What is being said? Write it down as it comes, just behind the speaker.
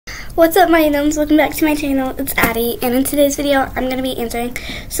What's up, my gnomes? Welcome back to my channel. It's Addie, and in today's video, I'm going to be answering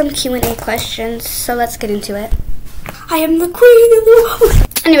some Q&A questions, so let's get into it. I am the queen of the world.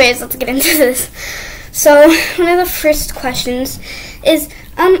 Anyways, let's get into this. So, one of the first questions is,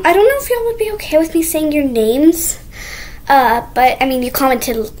 I don't know if y'all would be okay with me saying your names, but, I mean, you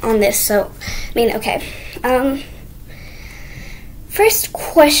commented on this, so, I mean, okay. First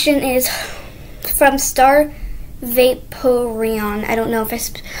question is from Star Vaporeon. I don't know if I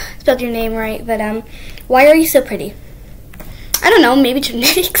spelled your name right, but why are you so pretty? I don't know, maybe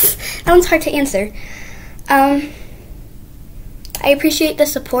genetics. That one's hard to answer. I appreciate the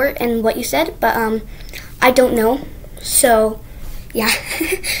support and what you said, but I don't know. So, yeah.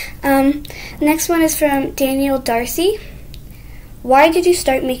 Next one is from Daniel Darcy. Why did you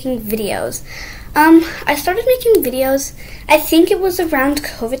start making videos? I started making videos, I think it was around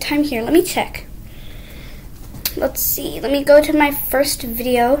COVID time. Here, let me check. Let's see, let me go to my first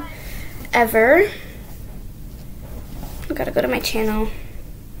video ever. I gotta go to my channel.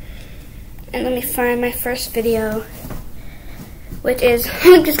 And let me find my first video, which is,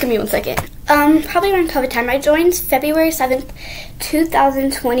 just give me 1 second. Probably around COVID time. I joined February 7th,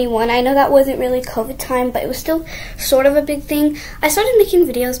 2021. I know that wasn't really COVID time, but it was still sort of a big thing. I started making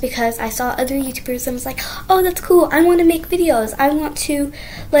videos because I saw other YouTubers and was like, oh, that's cool. I want to make videos. I want to,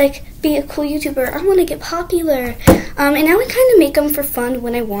 like, be a cool YouTuber. I want to get popular. And now I kind of make them for fun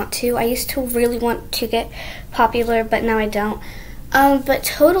when I want to. I used to really want to get popular, but now I don't. But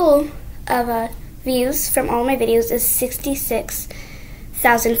total of views from all my videos is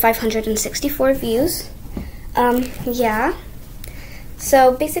 66,564 views. Yeah.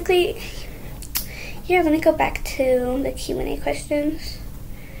 So basically, here, let me go back to the Q&A questions.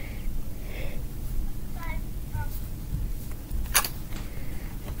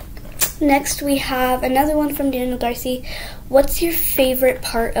 Next, we have another one from Daniel Darcy. What's your favorite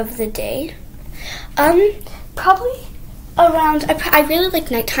part of the day? Probably around, I really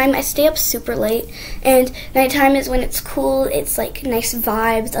like nighttime. I stay up super late, and nighttime is when it's cool. It's like nice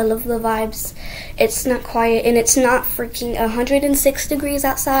vibes. I love the vibes. It's not quiet, and it's not freaking 106 degrees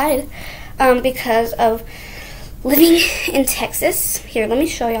outside because of living in Texas. Here, let me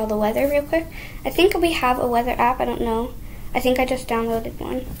show y'all the weather real quick. I think we have a weather app. I don't know. I think I just downloaded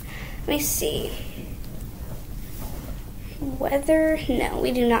one. Let me see. Weather? No,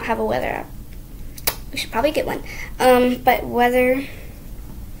 we do not have a weather app. We should probably get one. But weather.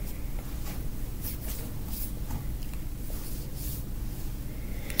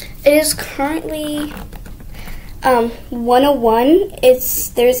 It is currently 101.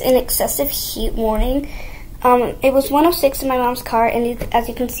 There's an excessive heat warning. It was 106 in my mom's car, and as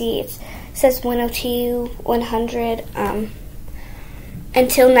you can see, it says 102, 100,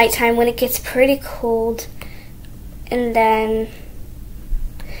 until nighttime when it gets pretty cold, and then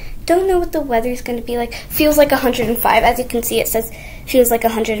don't know what the weather's going to be like. Feels like 105. As you can see, it says feels like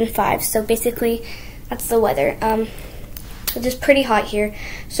 105. So basically, that's the weather. It's just pretty hot here.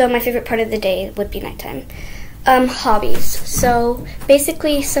 So my favorite part of the day would be nighttime. Hobbies. So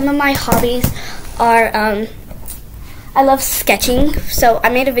basically, some of my hobbies are I love sketching. So I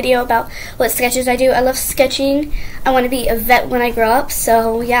made a video about what sketches I do. I love sketching. I want to be a vet when I grow up.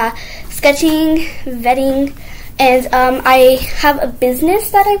 So yeah, sketching, vetting. And I have a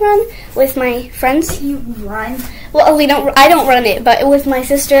business that I run with my friends. You run? Well, I don't run it, but with my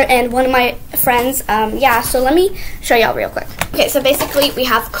sister and one of my friends. Yeah, so let me show y'all real quick. Okay, so basically we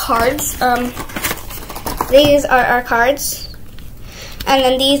have cards. These are our cards, and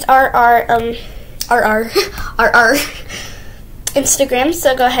then these are our Instagrams.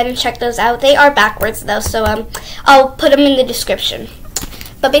 So go ahead and check those out. They are backwards though, so I'll put them in the description.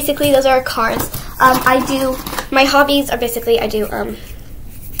 But basically, those are our cards. My hobbies are basically, I do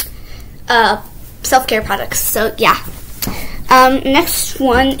self-care products. So yeah. Next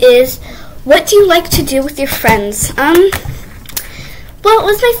one is, what do you like to do with your friends? Well,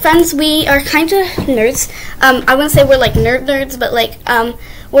 with my friends, we are kind of nerds. I wouldn't say we're like nerds, but like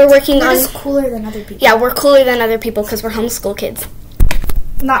we're working on. We're just cooler than other people. Yeah, we're cooler than other people because we're homeschool kids.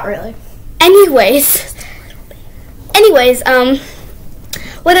 Not really. Anyways,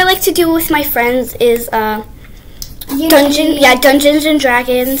 what I like to do with my friends is Dungeons and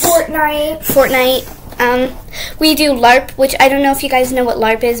Dragons. Fortnite. We do LARP, which I don't know if you guys know what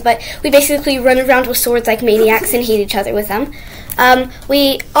LARP is, but we basically run around with swords like maniacs and hit each other with them.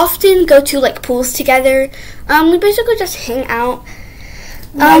 We often go to like pools together. We basically just hang out.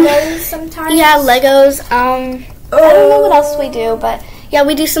 Legos sometimes. Yeah, Legos. I don't know what else we do, but yeah,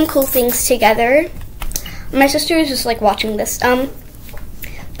 we do some cool things together. My sister is just like watching this.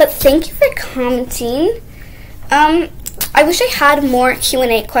 But thank you for commenting. I wish I had more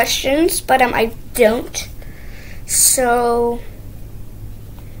Q&A questions, but I don't. So,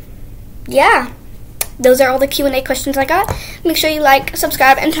 yeah. Those are all the Q&A questions I got. Make sure you like,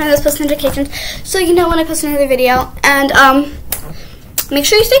 subscribe, and turn on those post notifications so you know when I post another video. And make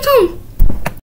sure you stay calm.